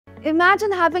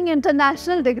Imagine having an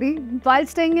international degree while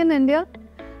staying in India.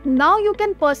 Now you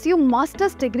can pursue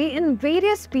master's degree in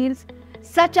various fields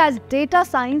such as data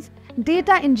science,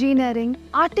 data engineering,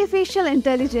 artificial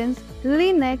intelligence,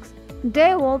 Linux,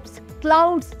 Devops,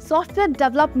 clouds, software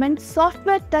development,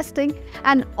 software testing,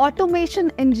 and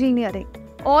automation engineering.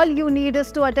 All you need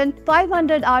is to attend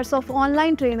 500 hours of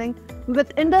online training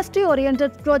with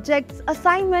industry-oriented projects,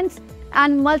 assignments,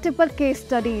 and multiple case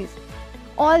studies.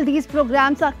 All these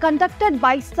programs are conducted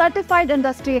by certified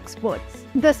industry experts.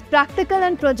 This practical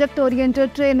and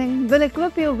project-oriented training will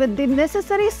equip you with the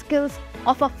necessary skills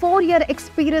of a 4-year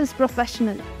experienced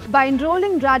professional. By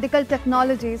enrolling Radical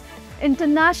Technologies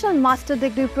International Master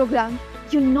Degree Program,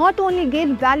 you not only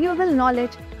gain valuable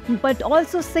knowledge but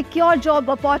also secure job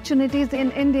opportunities in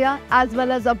India as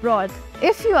well as abroad.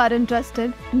 If you are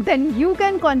interested, then you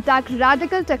can contact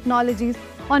Radical Technologies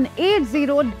on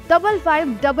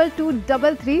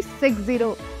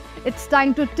 8055223360. It's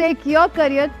time to take your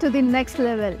career to the next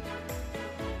level.